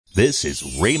This is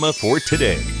Rhema for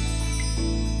today.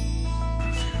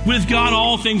 With God,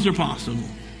 all things are possible.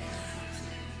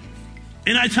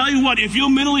 And I tell you what, if you'll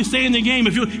mentally stay in the game,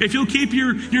 if you'll keep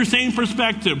your same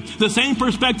perspective, the same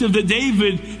perspective that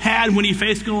David had when he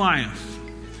faced Goliath,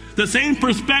 the same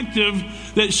perspective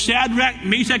that Shadrach,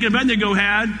 Meshach, and Abednego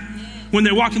had when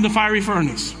they walked in the fiery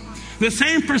furnace, the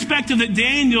same perspective that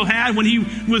Daniel had when he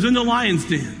was in the lion's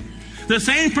den, the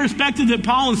same perspective that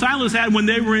Paul and Silas had when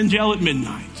they were in jail at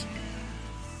midnight.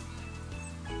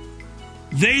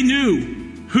 They knew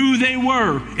who they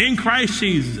were in Christ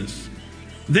Jesus.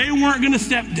 They weren't going to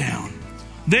step down.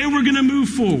 They were going to move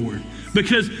forward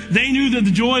because they knew that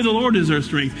the joy of the Lord is their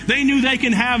strength. They knew they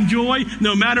can have joy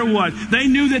no matter what. They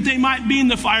knew that they might be in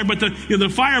the fire, but the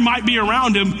fire might be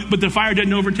around them, but the fire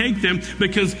didn't overtake them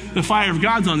because the fire of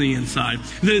God's on the inside.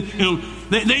 They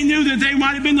knew that they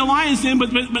might have been in the lion's den,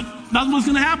 but nothing was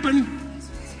going to happen.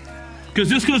 Because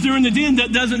just because they're in the den,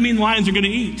 that doesn't mean lions are going to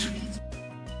eat.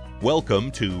 Welcome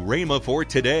to Rhema for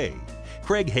today.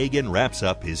 Craig Hagin wraps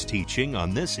up his teaching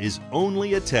on This Is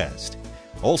Only a Test.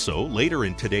 Also, later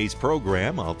in today's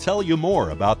program, I'll tell you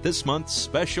more about this month's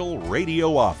special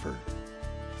radio offer.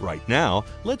 Right now,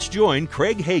 let's join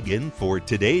Craig Hagin for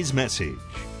today's message.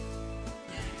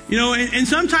 You know, and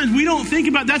sometimes we don't think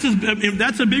about that's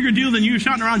a bigger deal than you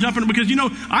shouting around, jumping, because, you know,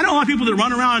 I know a lot of people that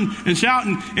run around and shout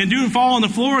and do and fall on the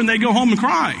floor and they go home and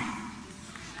cry.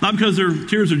 Not because they're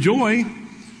tears of joy,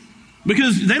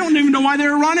 because they don't even know why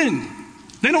they're running.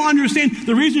 They don't understand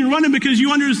the reason you're running, because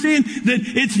you understand that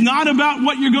it's not about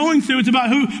what you're going through. It's about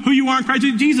who you are in Christ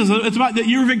Jesus. It's about that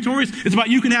you're victorious. It's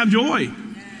about you can have joy. You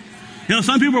know,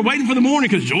 some people are waiting for the morning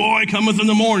because joy cometh in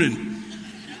the morning.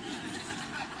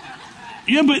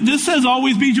 Yeah, but this says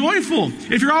always be joyful.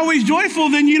 If you're always joyful,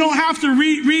 then you don't have to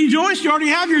rejoice. You already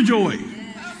have your joy.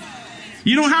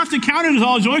 You don't have to count it as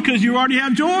all joy because you already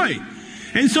have joy.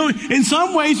 And so in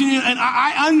some ways, and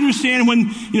I understand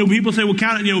when, people say, well,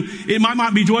 count it, it might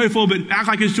not be joyful, but act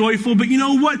like it's joyful. But you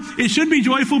know what? It should be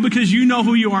joyful because you know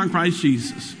who you are in Christ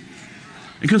Jesus.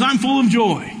 Because I'm full of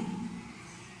joy.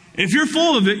 If you're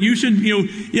full of it, you should,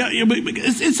 but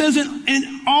it says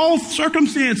in all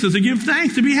circumstances to give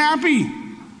thanks, to be happy.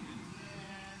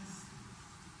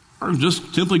 Or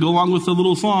just simply go along with the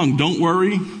little song, don't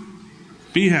worry,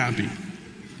 be happy.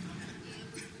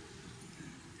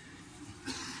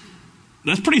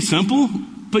 That's pretty simple,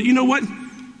 but you know what?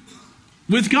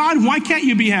 With God, why can't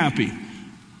you be happy?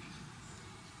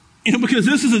 Because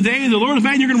this is the day the Lord has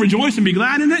made, you're going to rejoice and be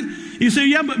glad in it. You say,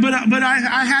 yeah, but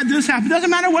I had this happen. It doesn't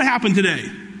matter what happened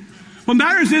today. What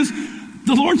matters is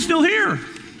the Lord's still here.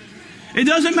 It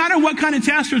doesn't matter what kind of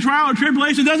test or trial or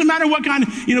tribulation. It doesn't matter what kind of,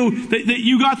 that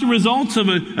you got the results of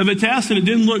a test and it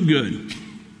didn't look good.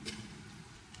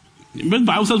 But the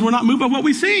Bible says we're not moved by what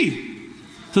we see.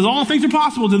 It says all things are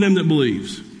possible to them that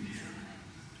believes.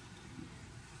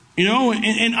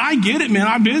 And I get it, man.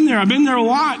 I've been there a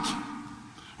lot.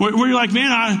 Where you're like,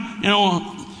 man,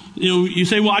 you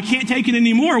say, well, I can't take it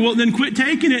anymore. Well, then quit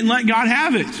taking it and let God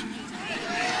have it.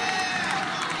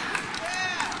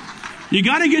 You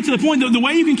got to get to the point that the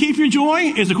way you can keep your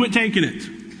joy is to quit taking it.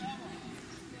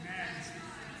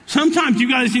 Sometimes you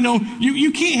guys,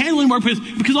 you can't handle anymore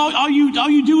because all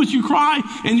you do is you cry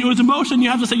and it's emotion. You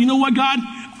have to say, you know what, God,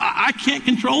 I can't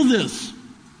control this.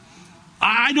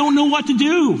 I don't know what to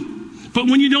do. But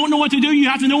when you don't know what to do, you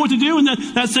have to know what to do. And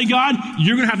that's say, God,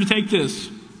 you're going to have to take this.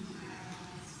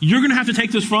 You're going to have to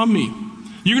take this from me.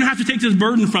 You're going to have to take this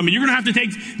burden from me. You're going to have to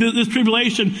take this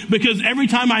tribulation, because every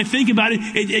time I think about it,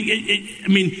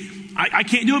 I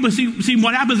can't do it. But see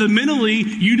what happens is mentally,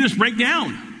 you just break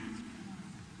down.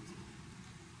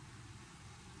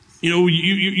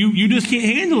 You just can't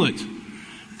handle it.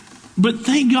 But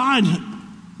thank God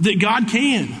that God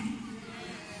can.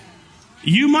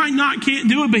 You might can't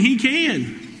do it, but He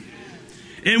can.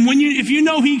 And if you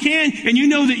know He can, and you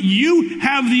know that you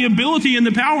have the ability and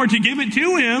the power to give it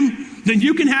to Him, then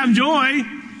you can have joy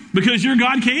because your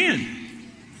God can.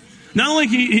 Not only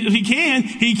He can,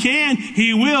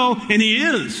 He will, and He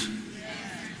is.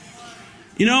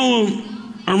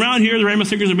 Around here, the Rhema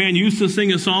Singers Band used to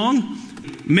sing a song.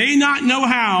 May not know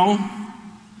how,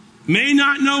 may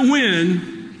not know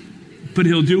when, but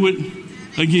He'll do it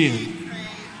again.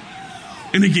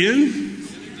 And again,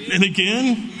 and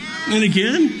again, and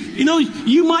again.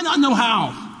 You might not know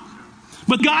how,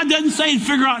 but God doesn't say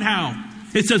figure out how.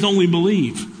 It says only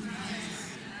believe.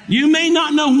 You may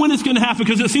not know when it's going to happen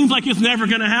because it seems like it's never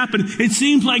going to happen. It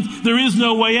seems like there is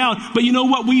no way out. But you know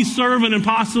what? We serve an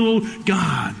impossible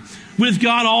God. With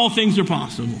God, all things are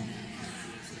possible.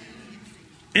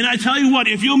 And I tell you what,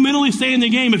 if you'll mentally stay in the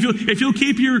game, if you'll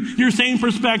keep your same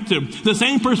perspective, the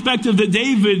same perspective that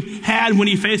David had when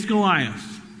he faced Goliath,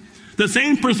 the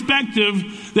same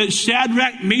perspective that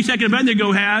Shadrach, Meshach, and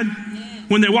Abednego had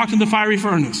when they walked in the fiery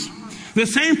furnace, the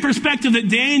same perspective that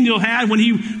Daniel had when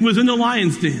he was in the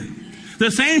lion's den,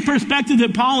 the same perspective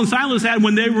that Paul and Silas had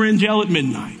when they were in jail at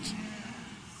midnight.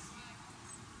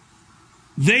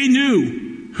 They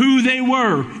knew who they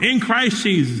were in Christ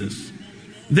Jesus.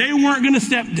 They weren't going to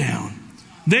step down.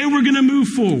 They were going to move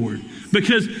forward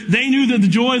because they knew that the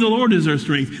joy of the Lord is their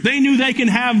strength. They knew they can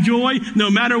have joy no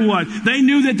matter what. They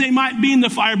knew that they might be in the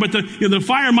fire, but the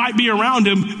fire might be around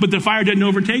them, but the fire didn't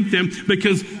overtake them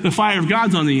because the fire of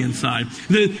God's on the inside.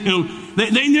 They knew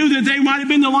that they might have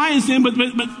been in the lion's den, but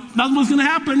nothing was going to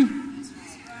happen.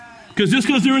 Because just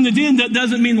because they're in the den, that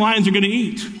doesn't mean lions are going to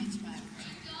eat.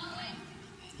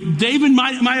 David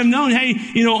might have known, hey,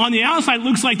 on the outside it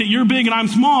looks like that you're big and I'm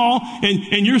small,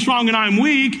 and you're strong and I'm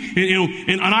weak,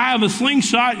 and I have a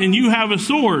slingshot and you have a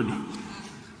sword,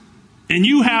 and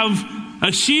you have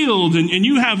a shield and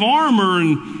you have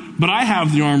armor, but I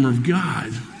have the armor of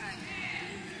God.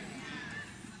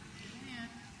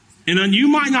 And you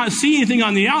might not see anything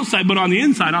on the outside, but on the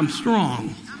inside I'm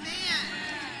strong.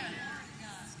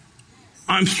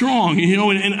 I'm strong, and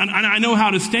I know how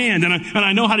to stand, and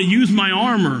I know how to use my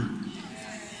armor.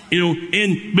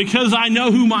 And because I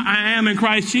know who I am in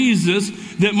Christ Jesus,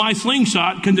 that my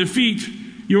slingshot can defeat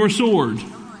your sword.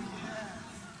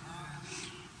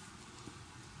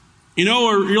 Or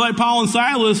you're like Paul and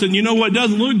Silas, and it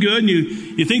doesn't look good, and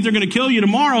you think they're going to kill you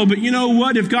tomorrow, but you know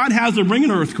what? If God has to bring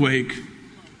an earthquake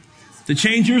to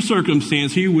change your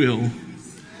circumstance, He will.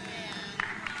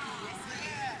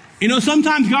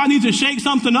 Sometimes God needs to shake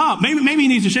something up. Maybe He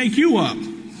needs to shake you up.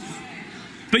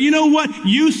 But you know what?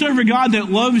 You serve a God that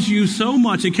loves you so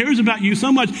much and cares about you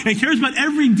so much and cares about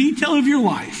every detail of your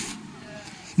life,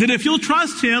 that if you'll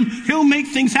trust Him, He'll make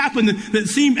things happen that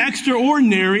seem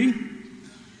extraordinary,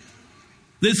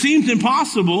 that seems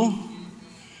impossible.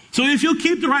 So if you'll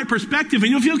keep the right perspective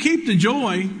and if you'll keep the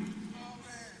joy,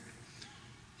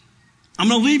 I'm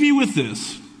going to leave you with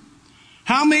this.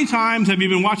 How many times have you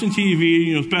been watching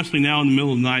TV, especially now in the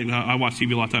middle of the night? I watch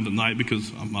TV a lot of times at night because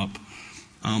I'm up.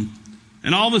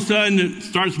 And all of a sudden it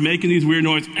starts making these weird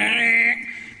noises.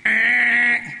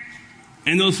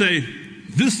 And they'll say,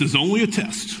 this is only a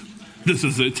test. This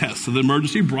is a test of the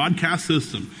emergency broadcast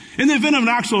system. In the event of an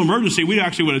actual emergency, we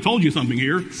actually would have told you something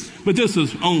here, but this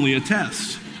is only a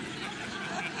test.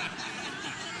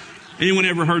 Anyone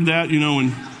ever heard that?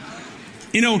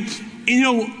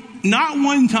 Not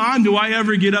one time do I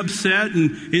ever get upset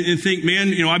and think,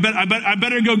 man, I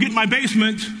better go get in my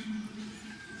basement.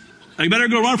 I better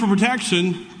go run for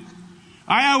protection.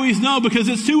 I always know because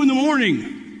it's 2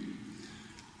 a.m.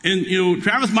 And,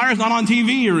 Travis Meyer's not on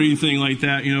TV or anything like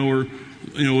that, or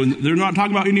they're not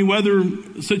talking about any weather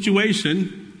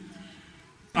situation.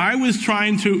 I was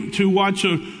trying to watch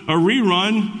a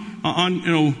rerun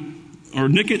on, or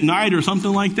Nick at Night or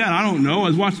something like that. I don't know. I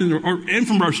was watching or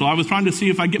infomercial. I was trying to see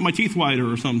if I get my teeth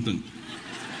whiter or something.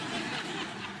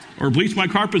 Or bleach my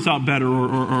carpets out better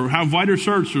or have whiter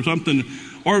shirts or something.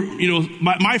 Or,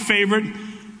 my favorite,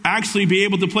 actually be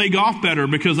able to play golf better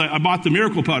because I bought the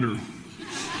Miracle Putter.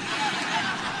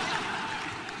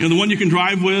 The one you can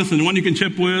drive with and the one you can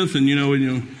chip with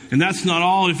and that's not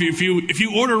all. If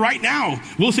you order right now,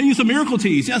 we'll send you some Miracle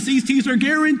Tees. Yes, these tees are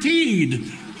guaranteed.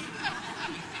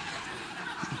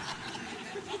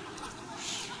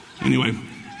 Anyway,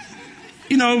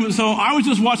 so I was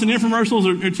just watching infomercials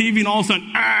or TV, and all of a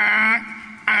sudden,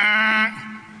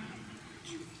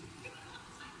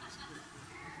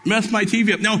 messed my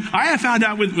TV up. Now, I have found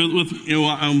out with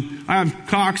I have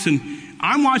Cox, and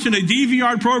I'm watching a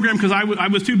DVR program because I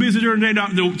was too busy during the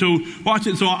day to watch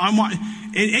it. So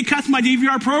it cuts my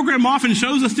DVR program off and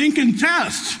shows a stinking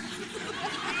test.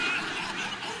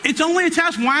 It's only a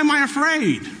test. Why am I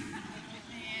afraid?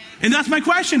 And that's my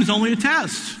question. It's only a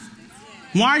test.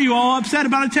 Why are you all upset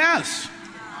about a test?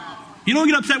 You don't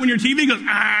get upset when your TV goes,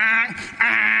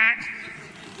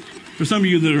 For some of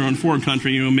you that are in foreign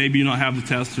country, maybe you don't have the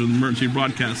test or the emergency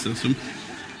broadcast system.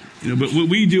 But what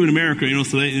we do in America,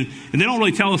 so they don't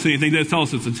really tell us anything. They just tell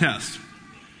us it's a test.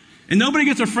 And nobody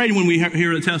gets afraid when we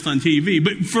hear a test on TV.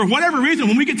 But for whatever reason,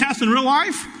 when we get tested in real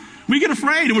life, we get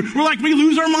afraid. And we're like, we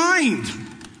lose our mind.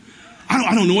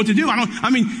 I don't know what to do. I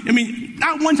mean,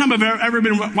 not one time I've ever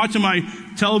been watching my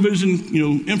television,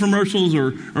 infomercials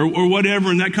or whatever,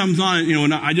 and that comes on,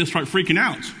 and I just start freaking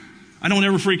out. I don't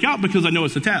ever freak out because I know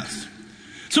it's a test.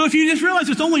 So if you just realize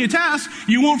it's only a test,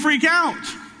 you won't freak out.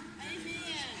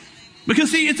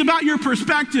 Because see, it's about your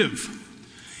perspective.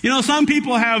 You know, some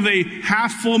people have a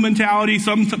half-full mentality.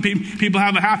 Some people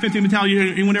have a half-empty mentality.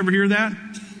 Anyone ever hear that?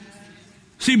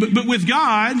 See, but with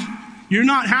God, you're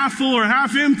not half-full or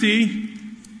half-empty.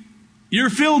 You're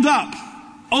filled up,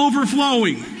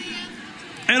 overflowing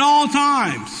at all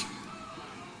times.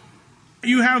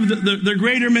 You have the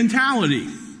greater mentality.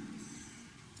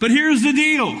 But here's the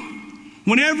deal.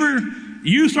 Whenever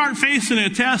you start facing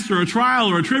a test or a trial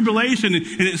or a tribulation, and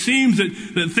it seems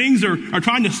that things are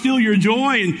trying to steal your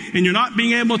joy and you're not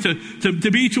being able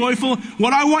to be joyful,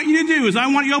 what I want you to do is I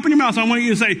want you to open your mouth. I want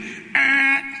you to say,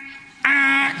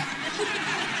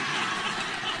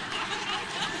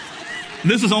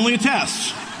 This is only a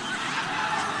test.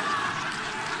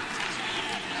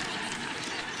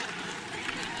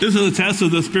 This is a test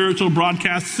of the spiritual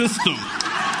broadcast system.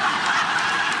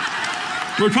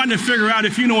 We're trying to figure out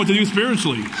if you know what to do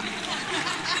spiritually.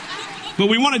 But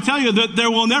we want to tell you that there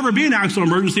will never be an actual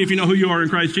emergency if you know who you are in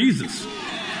Christ Jesus.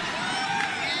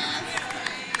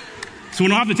 So we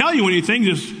don't have to tell you anything,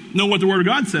 just know what the Word of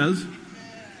God says.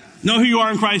 Know who you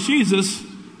are in Christ Jesus,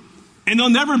 and there'll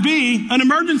never be an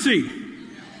emergency.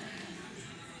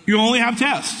 You only have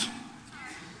tests.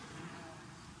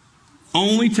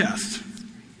 Only tests.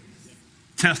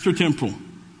 Tests are temporal.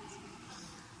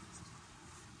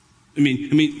 I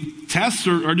mean, tests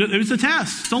are it's a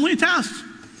test. It's only a test.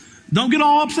 Don't get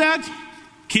all upset.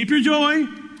 Keep your joy.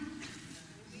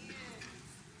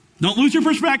 Don't lose your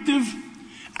perspective.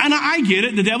 And I get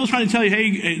it. The devil's trying to tell you,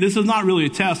 hey, this is not really a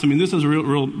test. I mean, this is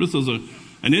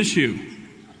an issue.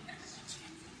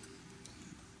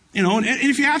 You know, and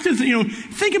if you have to,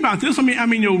 think about this. I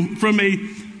mean, from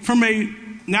a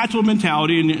natural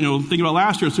mentality, and think about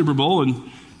last year's Super Bowl,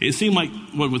 and it seemed like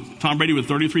with Tom Brady with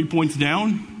 33 points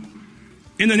down.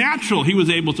 In the natural, he was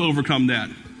able to overcome that.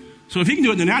 So if he can do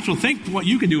it in the natural, think what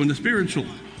you can do in the spiritual.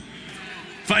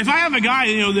 If I have a guy,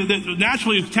 that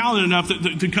naturally is talented enough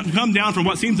to come down from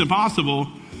what seems impossible,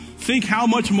 think how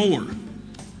much more.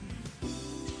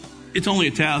 It's only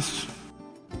a test.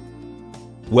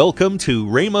 Welcome to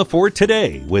Rhema for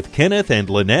Today with Kenneth and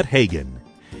Lynette Hagin.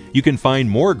 You can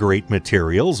find more great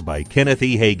materials by Kenneth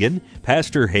E. Hagin,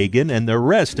 Pastor Hagin, and the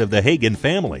rest of the Hagin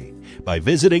family by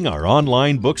visiting our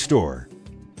online bookstore.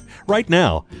 Right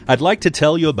now, I'd like to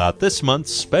tell you about this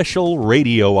month's special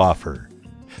radio offer.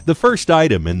 The first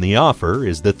item in the offer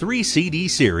is the 3-CD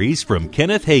series from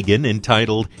Kenneth Hagin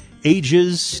entitled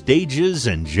Ages, Stages,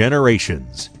 and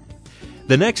Generations.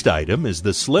 The next item is the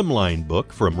Slimline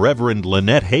book from Reverend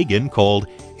Lynette Hagin called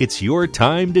It's Your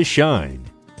Time to Shine.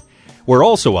 We're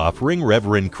also offering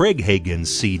Reverend Craig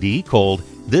Hagin's CD called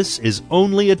This Is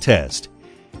Only a Test.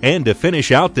 And to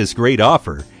finish out this great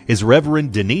offer is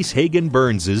Reverend Denise Hagin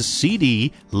Burns'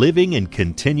 CD, Living in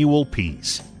Continual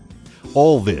Peace.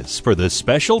 All this for the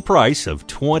special price of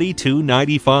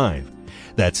 $22.95.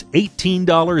 That's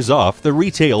 $18 off the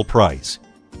retail price.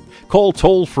 Call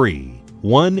toll-free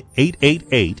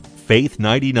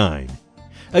 1-888-FAITH-99.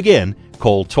 Again,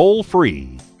 call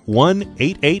toll-free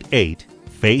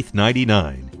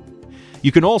 1-888-FAITH-99.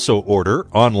 You can also order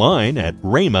online at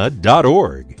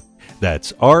rhema.org.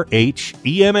 That's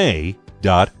RHEMA.org,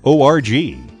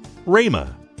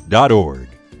 rhema.org.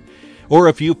 Or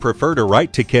if you prefer to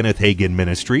write to Kenneth Hagin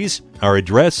Ministries, our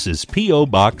address is P.O.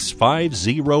 Box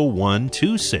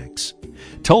 50126,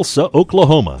 Tulsa,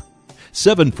 Oklahoma,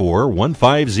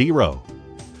 74150.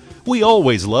 We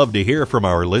always love to hear from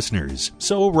our listeners,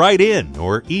 so write in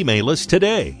or email us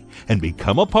today and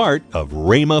become a part of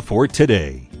Rhema for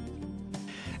Today.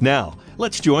 Now,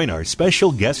 let's join our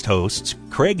special guest hosts,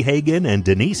 Craig Hagin and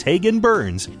Denise Hagin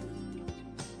Burns.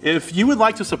 If you would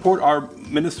like to support our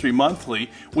ministry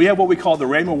monthly, we have what we call the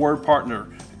Rhema Word Partner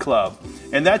Club.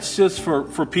 And that's just for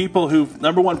people who,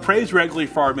 number one, prays regularly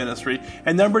for our ministry,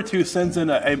 and number two, sends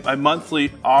in a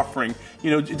monthly offering.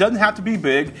 It doesn't have to be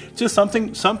big, just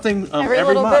something every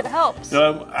little month. bit helps.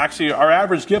 Actually, our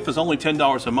average gift is only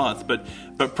 $10 a month, but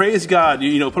praise God,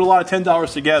 put a lot of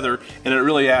 $10 together, and it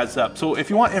really adds up. So if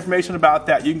you want information about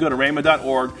that, you can go to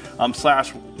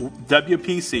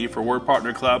rhema.org/WPC for Word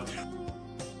Partner Club.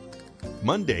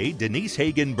 Monday, Denise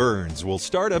Hagin Burns will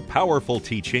start a powerful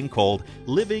teaching called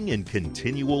Living in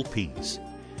Continual Peace.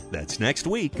 That's next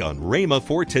week on Rhema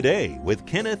for Today with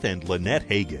Kenneth and Lynette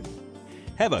Hagin.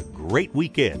 Have a great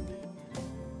weekend.